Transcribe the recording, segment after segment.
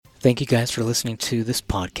Thank you guys for listening to this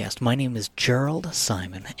podcast. My name is Gerald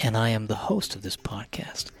Simon, and I am the host of this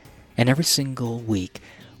podcast. And every single week,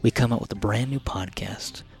 we come out with a brand new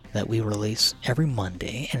podcast that we release every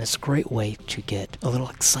Monday, and it's a great way to get a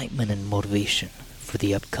little excitement and motivation for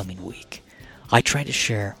the upcoming week. I try to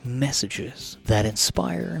share messages that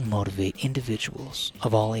inspire and motivate individuals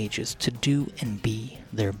of all ages to do and be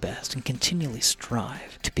their best and continually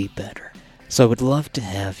strive to be better. So I would love to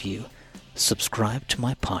have you subscribe to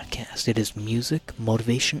my podcast. It is Music,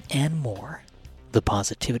 Motivation, and More, the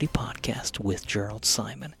Positivity Podcast with Gerald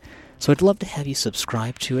Simon. So I'd love to have you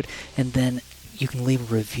subscribe to it, and then you can leave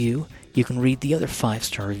a review. You can read the other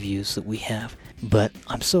 5-star reviews that we have. But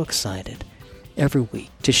I'm so excited every week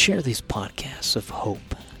to share these podcasts of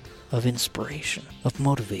hope, of inspiration, of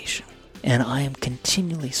motivation. And I am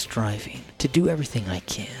continually striving to do everything I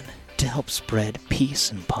can to help spread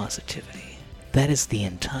peace and positivity. That is the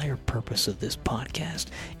entire purpose of this podcast,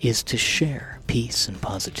 is to share peace and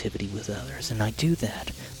positivity with others. And I do that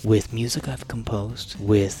with music I've composed,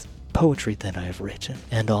 with poetry that I've written,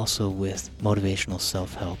 and also with motivational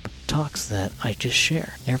self-help talks that I just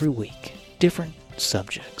share every week. Different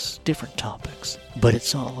subjects, different topics, but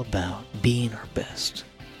it's all about being our best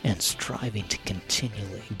and striving to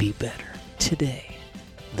continually be better today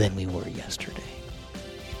than we were yesterday.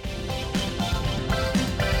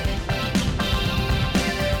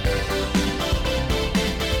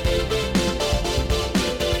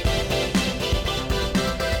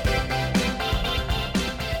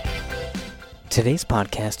 Today's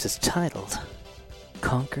podcast is titled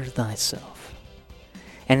Conquer Thyself,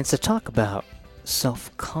 and it's a talk about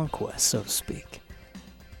self-conquest, so to speak.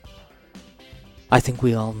 I think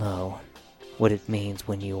we all know what it means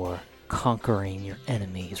when you are conquering your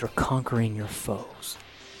enemies or conquering your foes.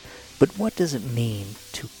 But what does it mean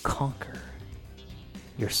to conquer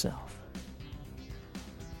yourself?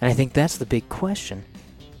 And I think that's the big question.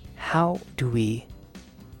 How do we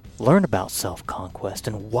learn about self-conquest,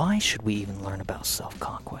 and why should we even learn about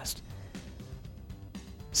self-conquest?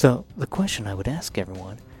 So the question I would ask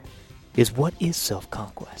everyone is, what is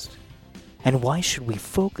self-conquest? And why should we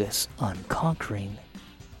focus on conquering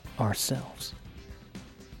ourselves?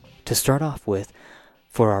 To start off with,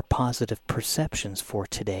 for our positive perceptions for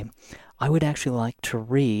today, I would actually like to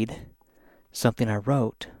read something I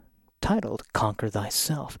wrote titled Conquer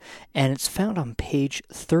Thyself, and it's found on page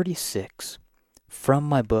 36 from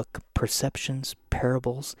my book, Perceptions,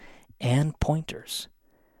 Parables, and Pointers.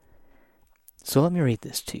 So let me read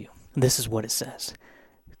this to you. This is what it says.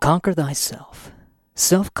 Conquer thyself.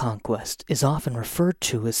 Self-conquest is often referred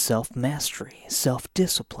to as self-mastery,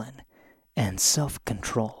 self-discipline, and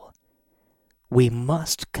self-control. We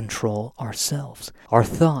must control ourselves, our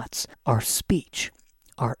thoughts, our speech,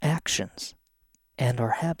 our actions, and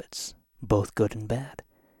our habits, both good and bad.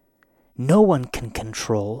 No one can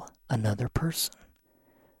control another person.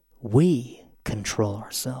 We control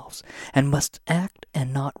ourselves and must act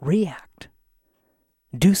and not react.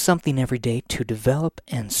 Do something every day to develop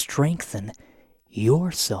and strengthen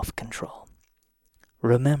your self-control.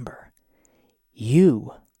 Remember,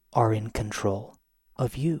 you are in control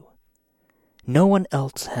of you. No one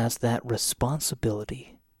else has that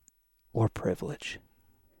responsibility or privilege.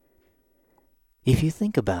 If you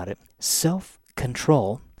think about it,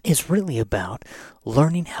 self-control is really about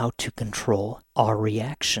learning how to control our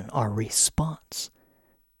reaction, our response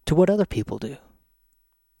to what other people do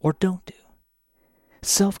or don't do.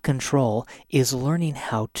 Self-control is learning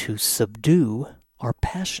how to subdue our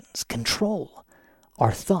passions, control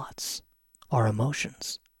our thoughts, our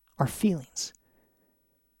emotions, our feelings.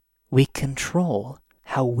 We control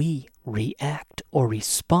how we react or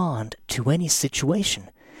respond to any situation.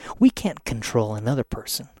 We can't control another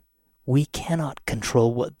person. We cannot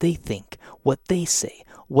control what they think, what they say,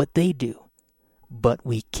 what they do. But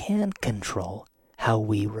we can control how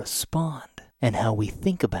we respond and how we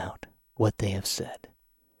think about what they have said.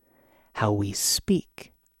 How we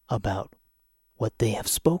speak about what they have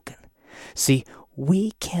spoken. See,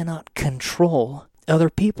 we cannot control other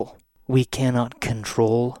people. We cannot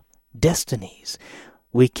control destinies.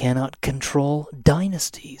 We cannot control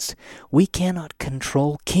dynasties. We cannot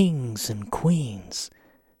control kings and queens.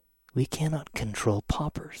 We cannot control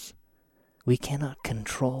paupers. We cannot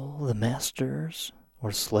control the masters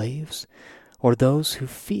or slaves or those who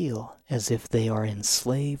feel as if they are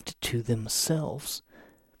enslaved to themselves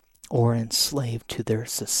or enslaved to their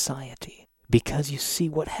society. Because you see,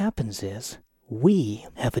 what happens is we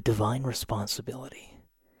have a divine responsibility.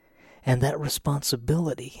 And that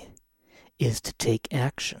responsibility is to take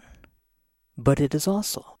action. But it is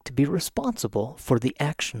also to be responsible for the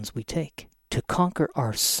actions we take. To conquer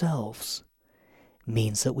ourselves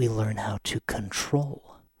means that we learn how to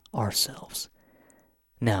control ourselves.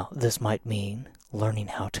 Now, this might mean learning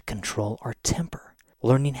how to control our temper,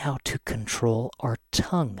 learning how to control our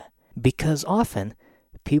tongue, because often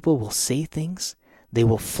people will say things, they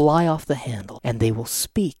will fly off the handle, and they will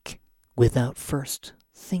speak without first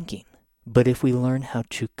thinking. But if we learn how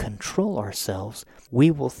to control ourselves,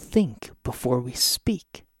 we will think before we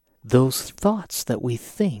speak. Those thoughts that we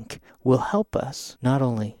think will help us not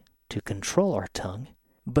only to control our tongue,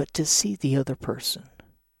 but to see the other person,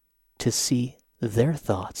 to see their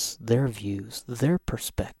thoughts, their views, their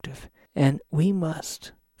perspective. And we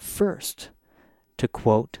must first, to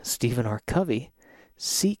quote Stephen R. Covey,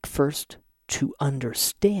 seek first to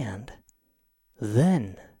understand,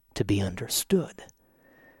 then to be understood.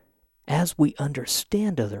 As we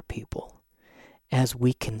understand other people, as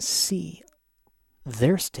we can see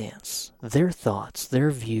their stance, their thoughts,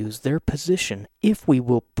 their views, their position, if we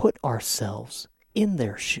will put ourselves in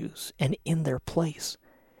their shoes and in their place,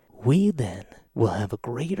 we then will have a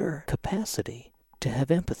greater capacity to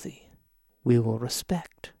have empathy. We will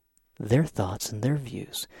respect their thoughts and their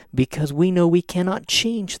views, because we know we cannot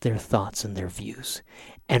change their thoughts and their views,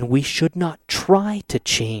 and we should not try to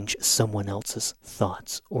change someone else's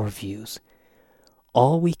thoughts or views.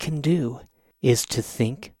 All we can do is to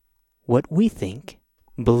think what we think,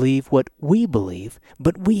 believe what we believe,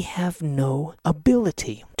 but we have no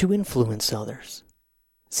ability to influence others.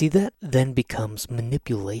 See, that then becomes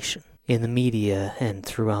manipulation. In the media and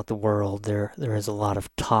throughout the world, there is a lot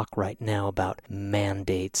of talk right now about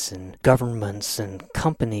mandates and governments and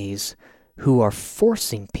companies who are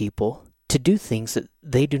forcing people to do things that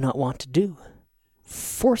they do not want to do.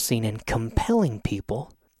 Forcing and compelling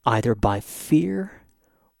people, either by fear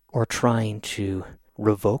or trying to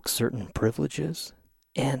revoke certain privileges.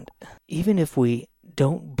 And even if we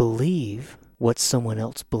don't believe what someone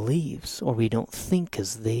else believes, or we don't think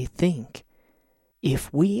as they think,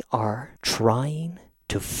 if we are trying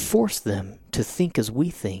to force them to think as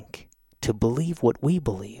we think, to believe what we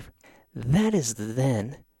believe, that is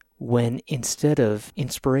then when, instead of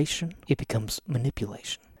inspiration, it becomes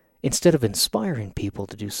manipulation. Instead of inspiring people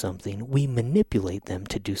to do something, we manipulate them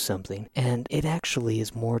to do something, and it actually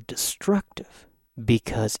is more destructive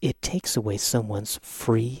because it takes away someone's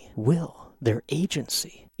free will, their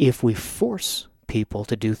agency. If we force people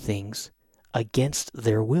to do things against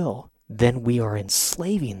their will, then we are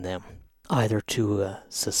enslaving them either to a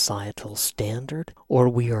societal standard, or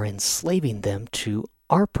we are enslaving them to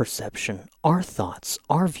our perception, our thoughts,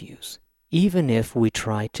 our views. Even if we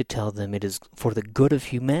try to tell them it is for the good of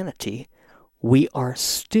humanity, we are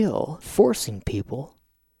still forcing people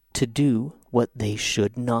to do what they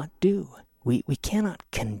should not do. We cannot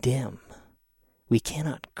condemn. We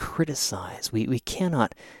cannot criticize. We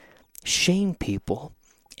cannot shame people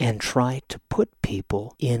and try to put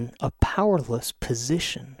people in a powerless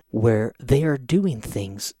position where they are doing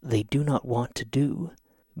things they do not want to do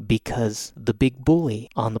because the big bully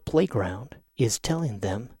on the playground is telling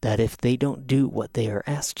them that if they don't do what they are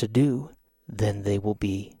asked to do, then they will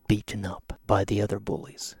be beaten up by the other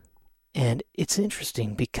bullies. And it's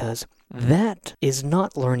interesting because that is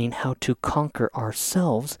not learning how to conquer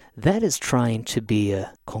ourselves. That is trying to be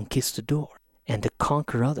a conquistador and to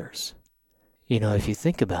conquer others. You know, if you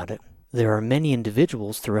think about it, there are many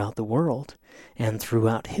individuals throughout the world and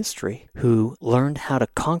throughout history who learned how to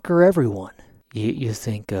conquer everyone. You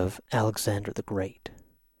think of Alexander the Great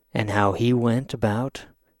and how he went about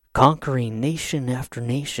conquering nation after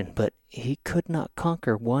nation, but he could not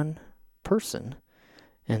conquer one person,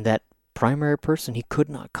 and that primary person he could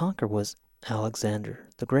not conquer was Alexander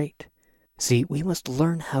the Great. See, we must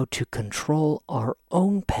learn how to control our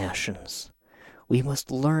own passions. We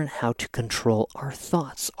must learn how to control our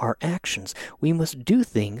thoughts, our actions. We must do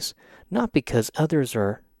things not because others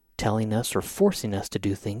are telling us or forcing us to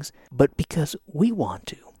do things, but because we want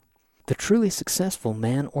to. The truly successful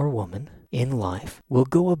man or woman in life will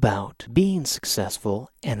go about being successful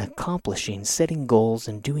and accomplishing, setting goals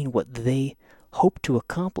and doing what they hope to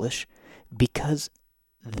accomplish because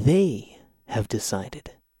they have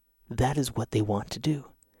decided that is what they want to do.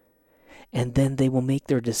 And then they will make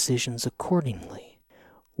their decisions accordingly,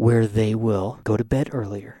 where they will go to bed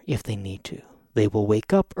earlier if they need to. They will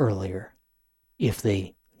wake up earlier if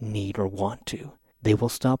they need or want to. They will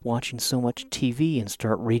stop watching so much TV and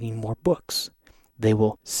start reading more books. They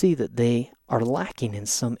will see that they are lacking in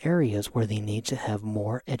some areas where they need to have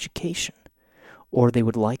more education, or they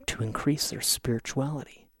would like to increase their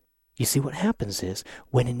spirituality. You see, what happens is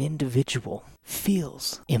when an individual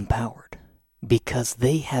feels empowered because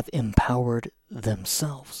they have empowered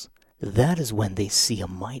themselves, that is when they see a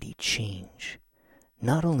mighty change.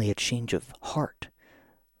 Not only a change of heart,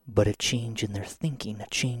 but a change in their thinking, a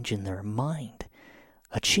change in their mind,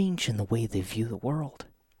 a change in the way they view the world.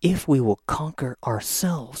 If we will conquer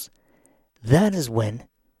ourselves, that is when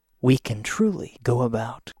we can truly go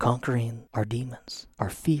about conquering our demons, our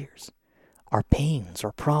fears, our pains,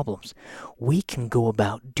 our problems. We can go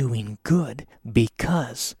about doing good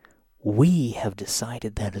because we have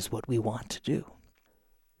decided that is what we want to do.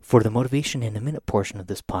 For the Motivation in a Minute portion of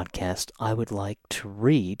this podcast, I would like to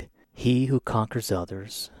read He Who Conquers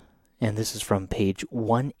Others, and this is from page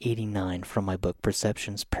 189 from my book,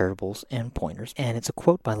 Perceptions, Parables, and Pointers, and it's a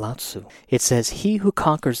quote by Lao Tzu. It says, "He who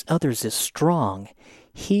conquers others is strong.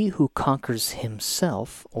 He who conquers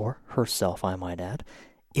himself, or herself I might add,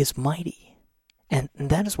 is mighty." And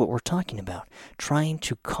that is what we're talking about, trying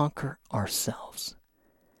to conquer ourselves.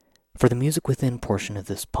 For the Music Within portion of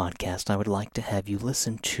this podcast, I would like to have you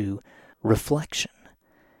listen to Reflection.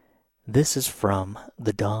 This is from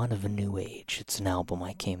The Dawn of a New Age. It's an album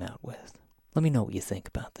I came out with. Let me know what you think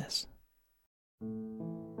about this.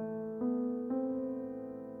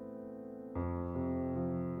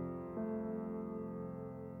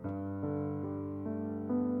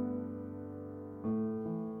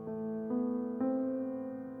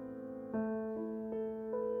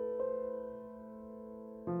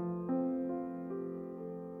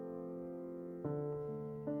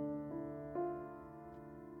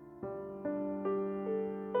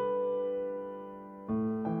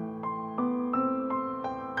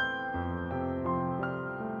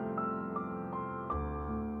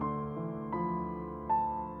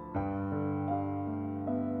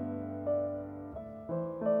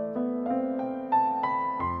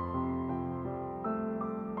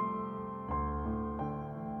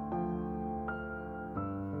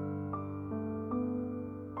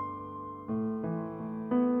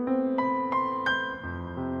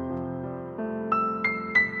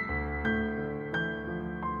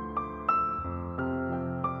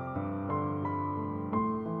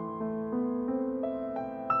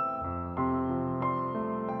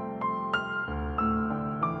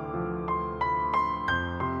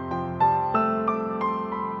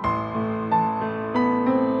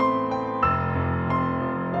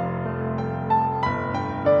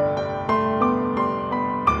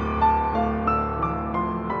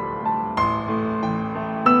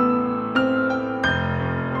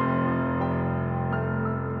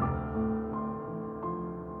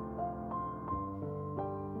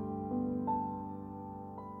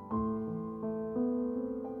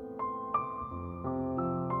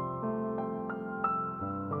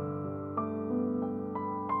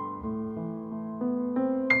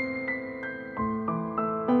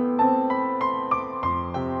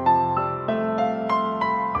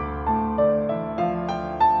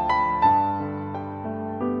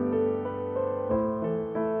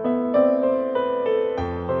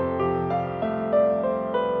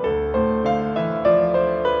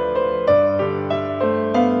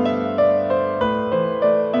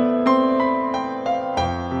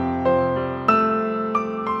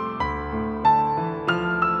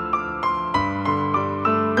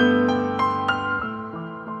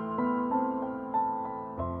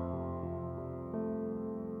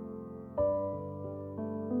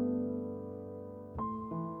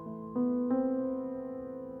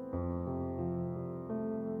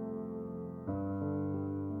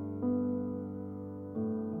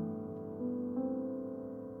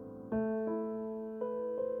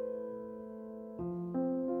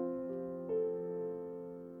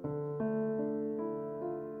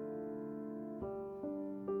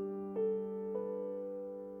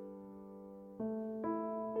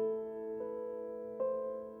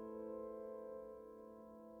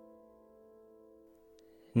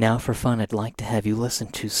 Now for fun, I'd like to have you listen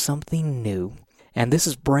to something new. And this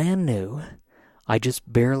is brand new. I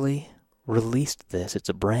just barely released this. It's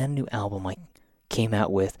a brand new album I came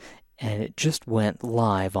out with, and it just went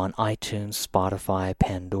live on iTunes, Spotify,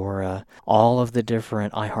 Pandora, all of the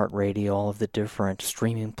different iHeartRadio, all of the different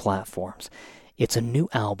streaming platforms. It's a new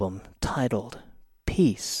album titled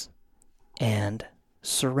Peace and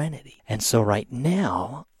Serenity. And so right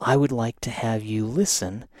now, I would like to have you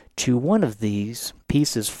listen to one of these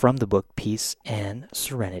pieces from the book Peace and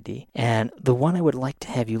Serenity. And the one I would like to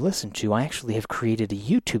have you listen to, I actually have created a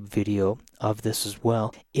YouTube video of this as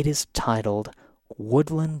well. It is titled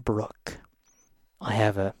Woodland Brook. I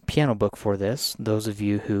have a piano book for this. Those of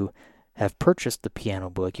you who have purchased the piano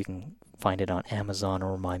book, you can find it on Amazon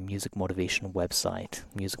or my Music Motivation website,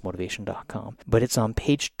 musicmotivation.com. But it's on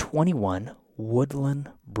page 21,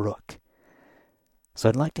 Woodland Brook. So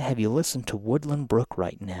I'd like to have you listen to Woodland Brook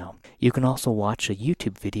right now. You can also watch a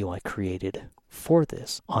YouTube video I created for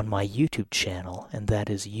this on my YouTube channel, and that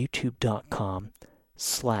is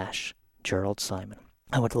youtube.com/Gerald Simon.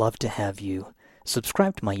 I would love to have you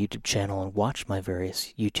subscribe to my YouTube channel and watch my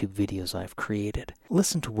various YouTube videos I've created.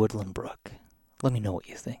 Listen to Woodland Brook. Let me know what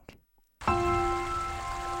you think.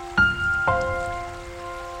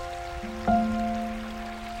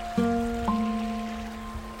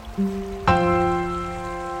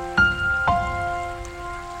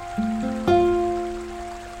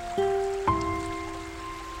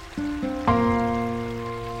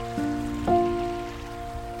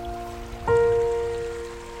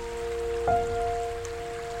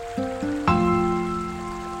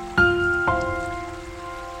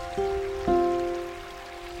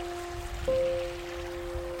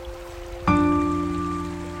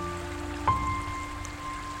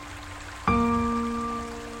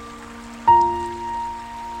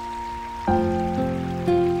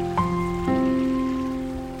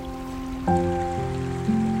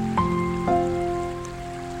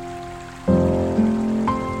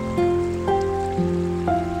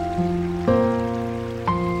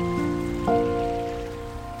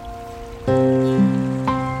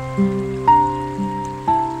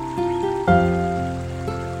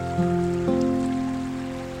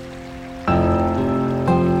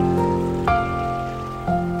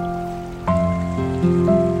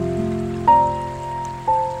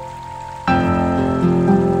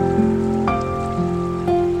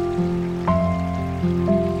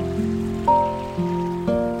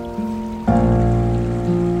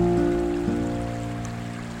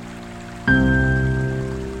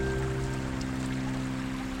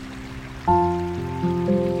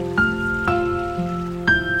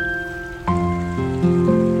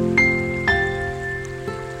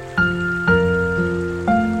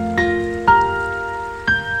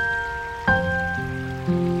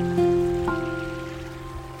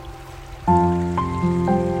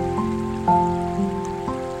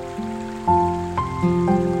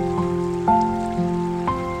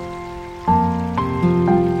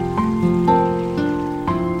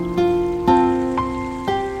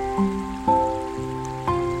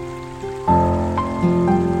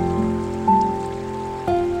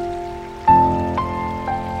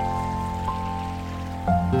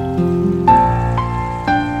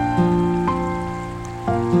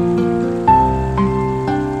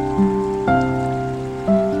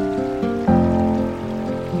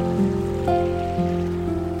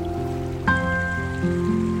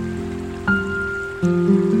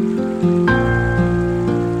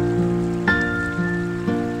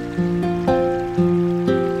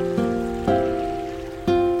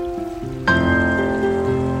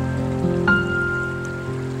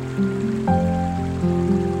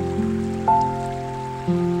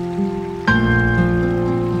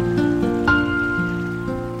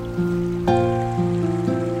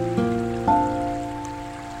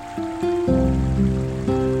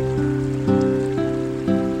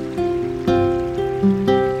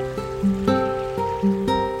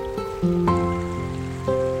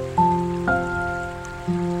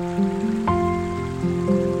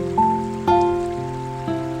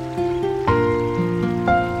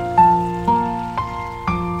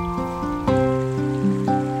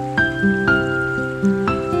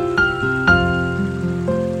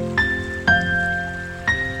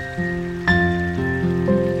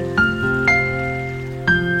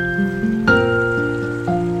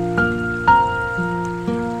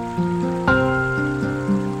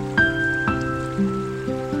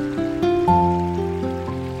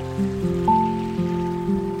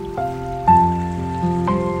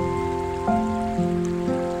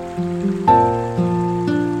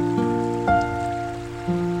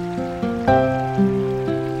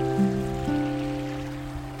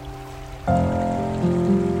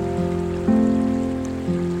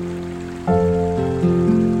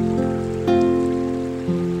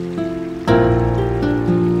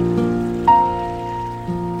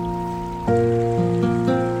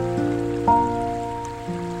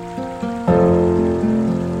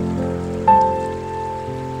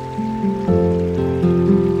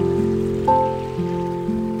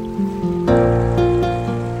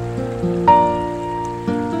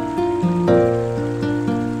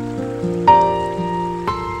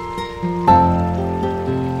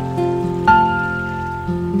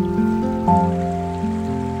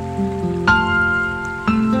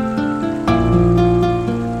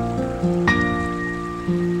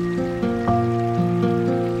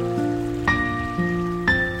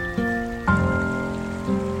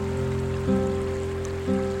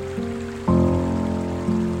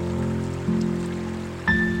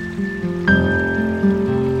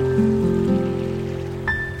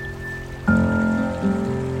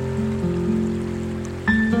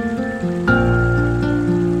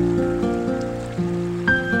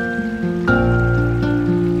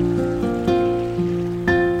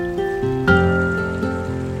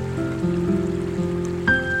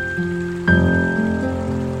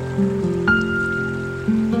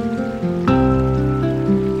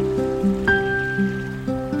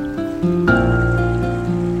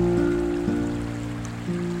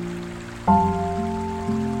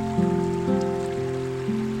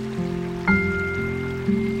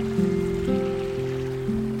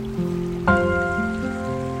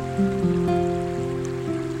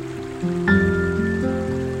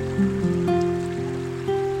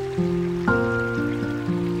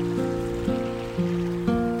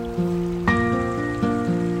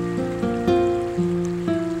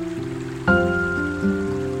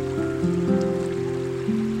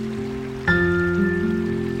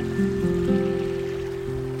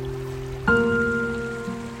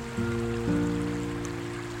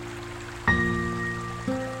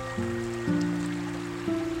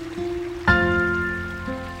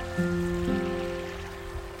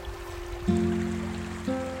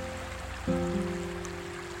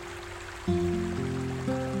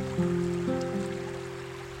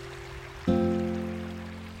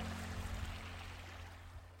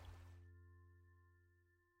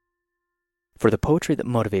 For the Poetry That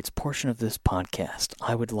Motivates portion of this podcast,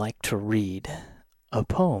 I would like to read a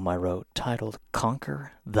poem I wrote titled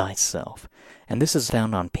Conquer Thyself. And this is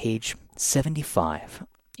found on page 75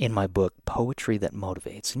 in my book, Poetry That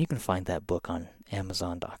Motivates. And you can find that book on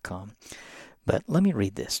Amazon.com. But let me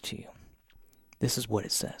read this to you. This is what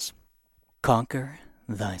it says. Conquer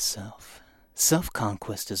thyself.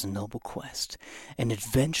 Self-conquest is a noble quest, an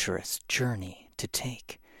adventurous journey to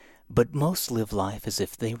take. But most live life as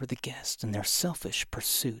if they were the guest, and their selfish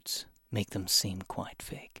pursuits make them seem quite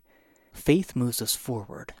fake. Faith moves us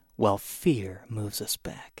forward, while fear moves us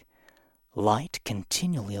back. Light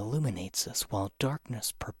continually illuminates us, while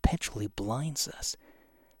darkness perpetually blinds us.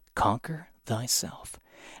 Conquer thyself,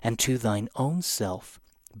 and to thine own self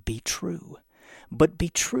be true. But be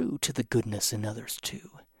true to the goodness in others too.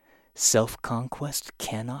 Self-conquest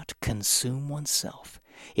cannot consume oneself.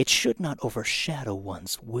 It should not overshadow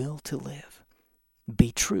one's will to live.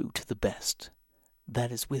 Be true to the best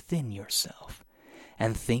that is within yourself,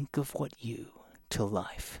 and think of what you to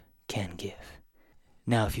life can give.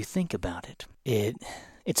 Now, if you think about it,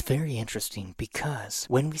 it's very interesting, because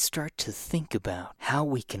when we start to think about how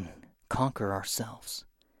we can conquer ourselves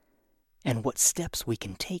and what steps we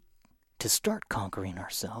can take to start conquering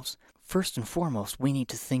ourselves, first and foremost, we need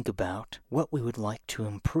to think about what we would like to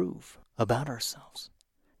improve about ourselves.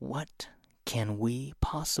 What can we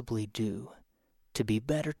possibly do to be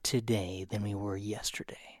better today than we were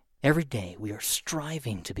yesterday? Every day we are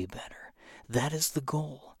striving to be better. That is the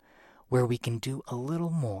goal, where we can do a little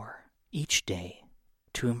more each day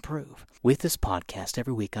to improve. With this podcast,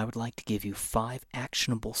 every week I would like to give you 5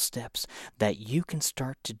 actionable steps that you can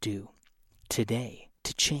start to do today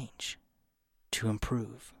to change, to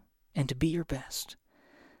improve, and to be your best.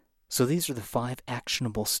 So these are the 5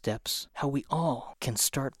 actionable steps, how we all can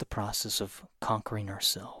start the process of conquering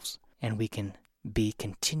ourselves, and we can be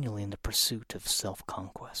continually in the pursuit of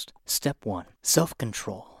self-conquest. Step 1,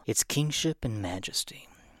 self-control. Its kingship and majesty.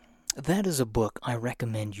 That is a book I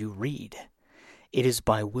recommend you read. It is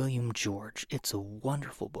by William George. It's a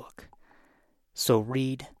wonderful book. So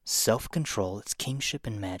read Self-Control, Its Kingship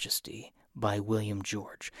and Majesty by William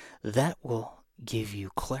George. That will give you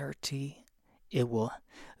clarity.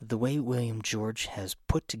 The way William George has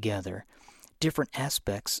put together different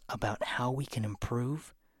aspects about how we can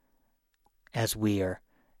improve as we are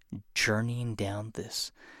journeying down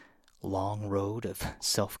this long road of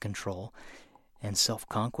self-control and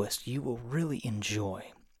self-conquest, you will really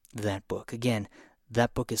enjoy that book. Again,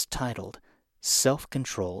 that book is titled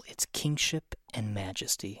Self-Control, Its Kingship and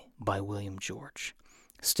Majesty by William George.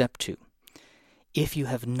 Step 2. If you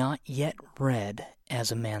have not yet read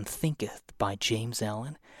As a Man Thinketh by James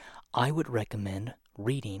Allen, I would recommend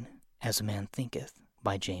reading As a Man Thinketh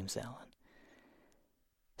by James Allen.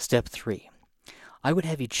 Step 3. I would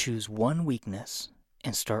have you choose one weakness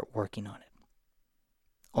and start working on it.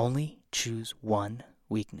 Only choose one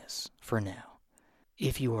weakness for now.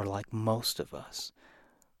 If you are like most of us,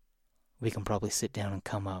 we can probably sit down and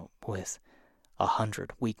come up with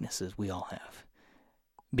 100 weaknesses we all have.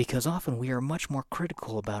 Because often we are much more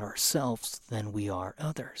critical about ourselves than we are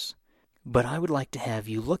others. But I would like to have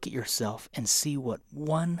you look at yourself and see what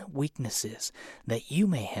one weakness is that you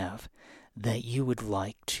may have that you would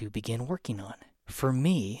like to begin working on. For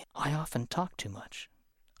me, I often talk too much.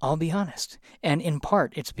 I'll be honest. And in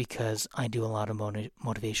part, it's because I do a lot of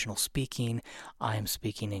motivational speaking. I'm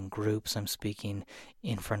speaking in groups. I'm speaking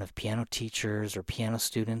in front of piano teachers or piano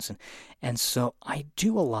students. And so I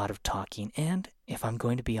do a lot of talking. And if I'm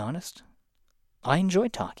going to be honest, I enjoy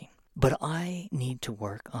talking. But I need to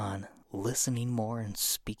work on listening more and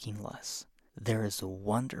speaking less. There is a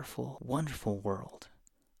wonderful, wonderful world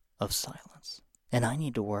of silence. And I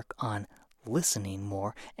need to work on listening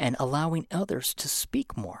more and allowing others to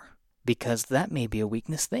speak more, because that may be a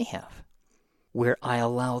weakness they have, where I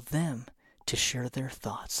allow them to share their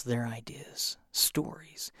thoughts, their ideas,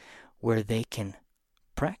 stories, where they can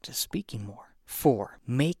practice speaking more. 4,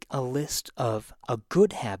 make a list of a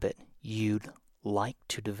good habit you'd like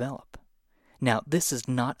to develop. Now, this is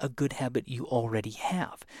not a good habit you already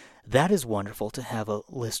have. That is wonderful to have a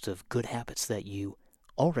list of good habits that you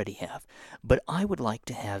already have, but I would like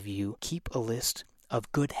to have you keep a list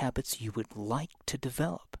of good habits you would like to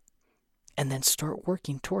develop, and then start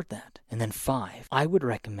working toward that. And then 5, I would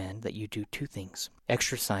recommend that you do 2 things.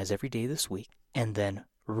 Exercise every day this week, and then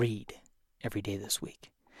read every day this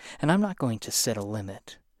week. And I'm not going to set a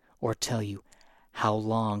limit or tell you how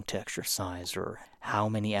long to exercise or how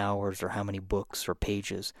many hours or how many books or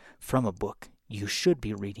pages from a book you should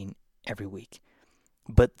be reading every week.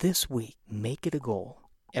 But this week, make it a goal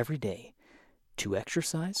every day to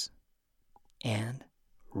exercise and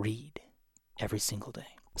read every single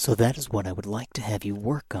day. So that is what I would like to have you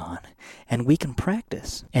work on, and we can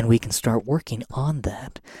practice, and we can start working on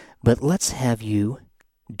that. But let's have you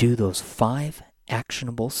do those 5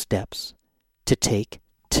 actionable steps to take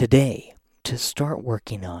today to start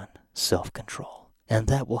working on self-control, and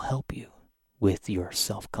that will help you with your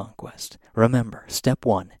self-conquest. Remember, step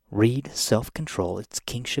 1, read Self-Control, It's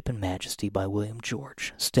Kingship and Majesty by William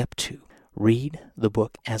George. Step 2, read the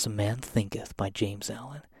book As a Man Thinketh by James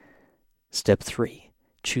Allen. Step 3,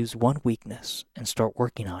 choose one weakness and start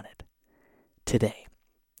working on it today.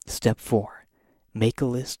 Step 4, make a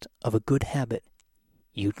list of a good habit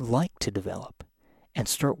you'd like to develop and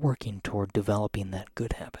start working toward developing that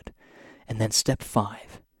good habit. And then step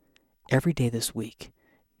 5, every day this week,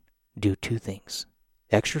 do 2 things: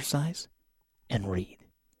 exercise and read.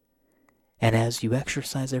 And as you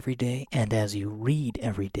exercise every day and as you read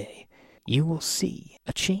every day, you will see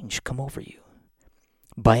a change come over you.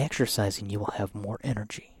 By exercising, you will have more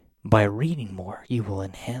energy. By reading more, you will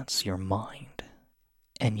enhance your mind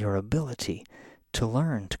and your ability to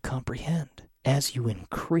learn, to comprehend. As you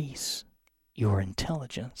increase your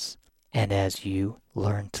intelligence and as you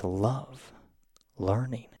learn to love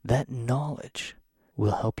learning, that knowledge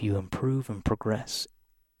will help you improve and progress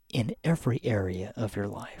in every area of your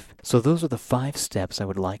life. So those are the 5 steps I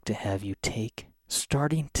would like to have you take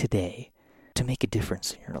starting today to make a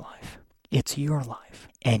difference in your life. It's your life,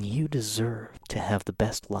 and you deserve to have the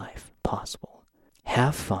best life possible.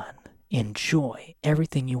 Have fun. Enjoy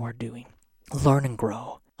everything you are doing. Learn and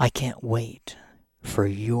grow. I can't wait for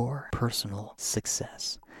your personal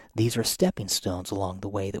success. These are stepping stones along the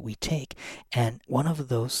way that we take, and one of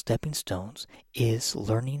those stepping stones is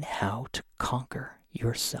learning how to conquer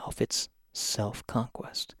yourself. It's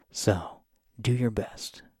self-conquest. So, do your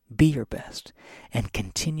best, be your best, and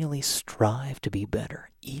continually strive to be better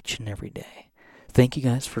each and every day. Thank you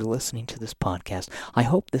guys for listening to this podcast. I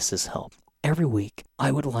hope this has helped. Every week,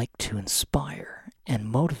 I would like to inspire and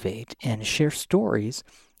motivate and share stories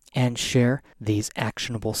and share these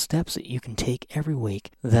actionable steps that you can take every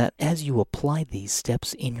week, that as you apply these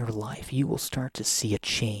steps in your life, you will start to see a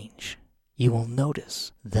change. You will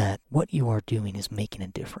notice that what you are doing is making a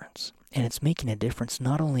difference. And it's making a difference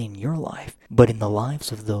not only in your life, but in the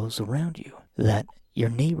lives of those around you. That your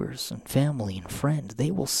neighbors and family and friends,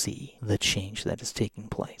 they will see the change that is taking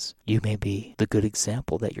place. You may be the good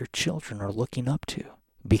example that your children are looking up to,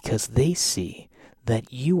 because they see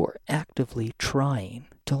that you are actively trying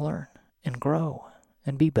to learn and grow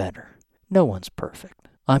and be better. No one's perfect.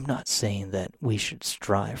 I'm not saying that we should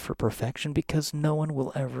strive for perfection, because no one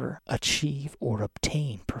will ever achieve or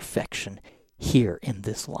obtain perfection here in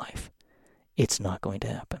this life. It's not going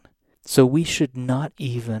to happen. So we should not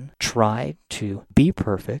even try to be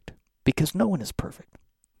perfect, because no one is perfect.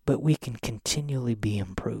 But we can continually be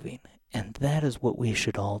improving, and that is what we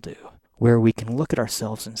should all do, where we can look at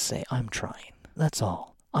ourselves and say, I'm trying. That's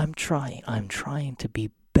all. I'm trying to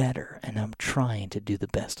be better, and I'm trying to do the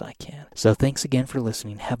best I can. So thanks again for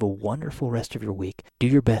listening. Have a wonderful rest of your week. Do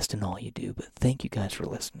your best in all you do, but thank you guys for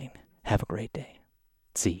listening. Have a great day.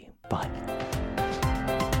 See you. Bye.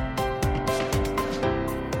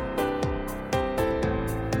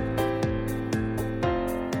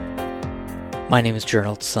 My name is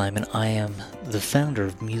Gerald Simon. I am the founder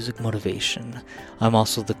of Music Motivation. I'm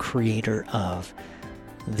also the creator of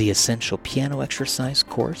the Essential Piano Exercise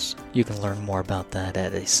course. You can learn more about that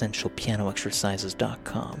at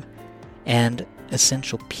essentialpianoexercises.com. And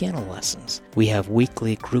Essential Piano Lessons. We have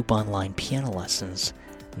weekly group online piano lessons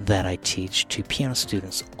that I teach to piano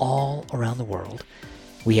students all around the world.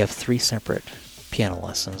 We have 3 separate piano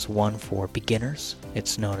lessons. One for beginners,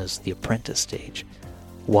 it's known as the apprentice stage.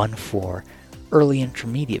 One for early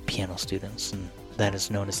intermediate piano students, and that is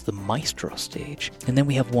known as the maestro stage. And then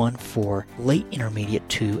we have one for late intermediate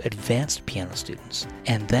to advanced piano students,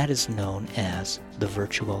 and that is known as the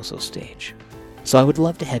virtuoso stage. So I would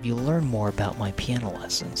love to have you learn more about my piano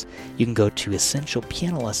lessons. You can go to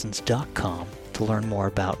essentialpianolessons.com to learn more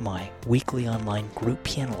about my weekly online group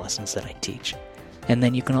piano lessons that I teach. And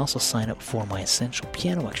then you can also sign up for my Essential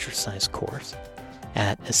Piano Exercise course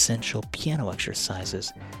at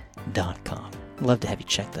essentialpianoexercises.com. I'd love to have you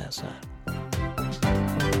check those out.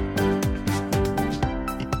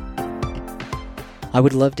 I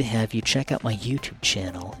would love to have you check out my YouTube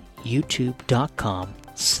channel,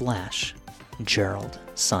 youtube.com/Gerald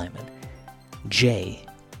Simon,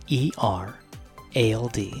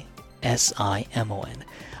 JERALDSIMON.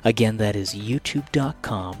 Again, that is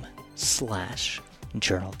youtube.com/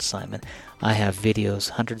 Gerald Simon. I have videos,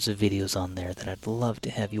 hundreds of videos on there that I'd love to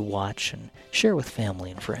have you watch and share with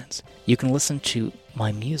family and friends. You can listen to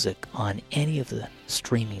my music on any of the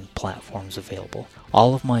streaming platforms available.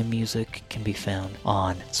 All of my music can be found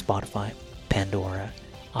on Spotify, Pandora,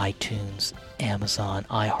 iTunes, Amazon,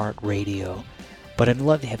 iHeartRadio. But I'd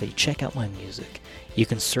love to have you check out my music. You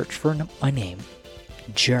can search for my name,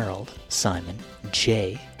 Gerald Simon,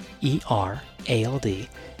 Gerald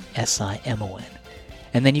Simon.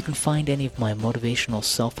 And then you can find any of my motivational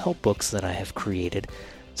self-help books that I have created,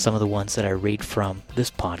 some of the ones that I read from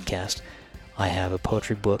this podcast. I have a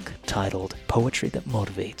poetry book titled Poetry That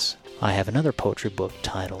Motivates. I have another poetry book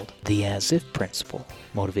titled The As If Principle,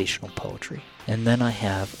 Motivational Poetry. And then I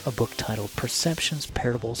have a book titled Perceptions,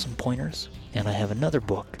 Parables, and Pointers. And I have another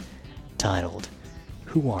book titled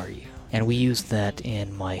Who Are You? And we use that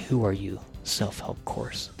in my Who Are You self-help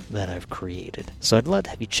course that I've created. So I'd love to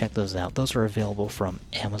have you check those out. Those are available from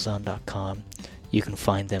Amazon.com. You can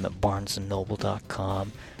find them at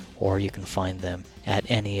BarnesandNoble.com, or you can find them at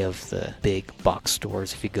any of the big box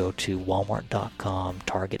stores. If you go to Walmart.com,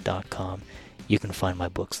 Target.com, you can find my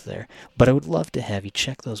books there. But I would love to have you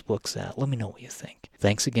check those books out. Let me know what you think.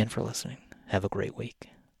 Thanks again for listening. Have a great week.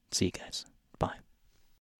 See you guys.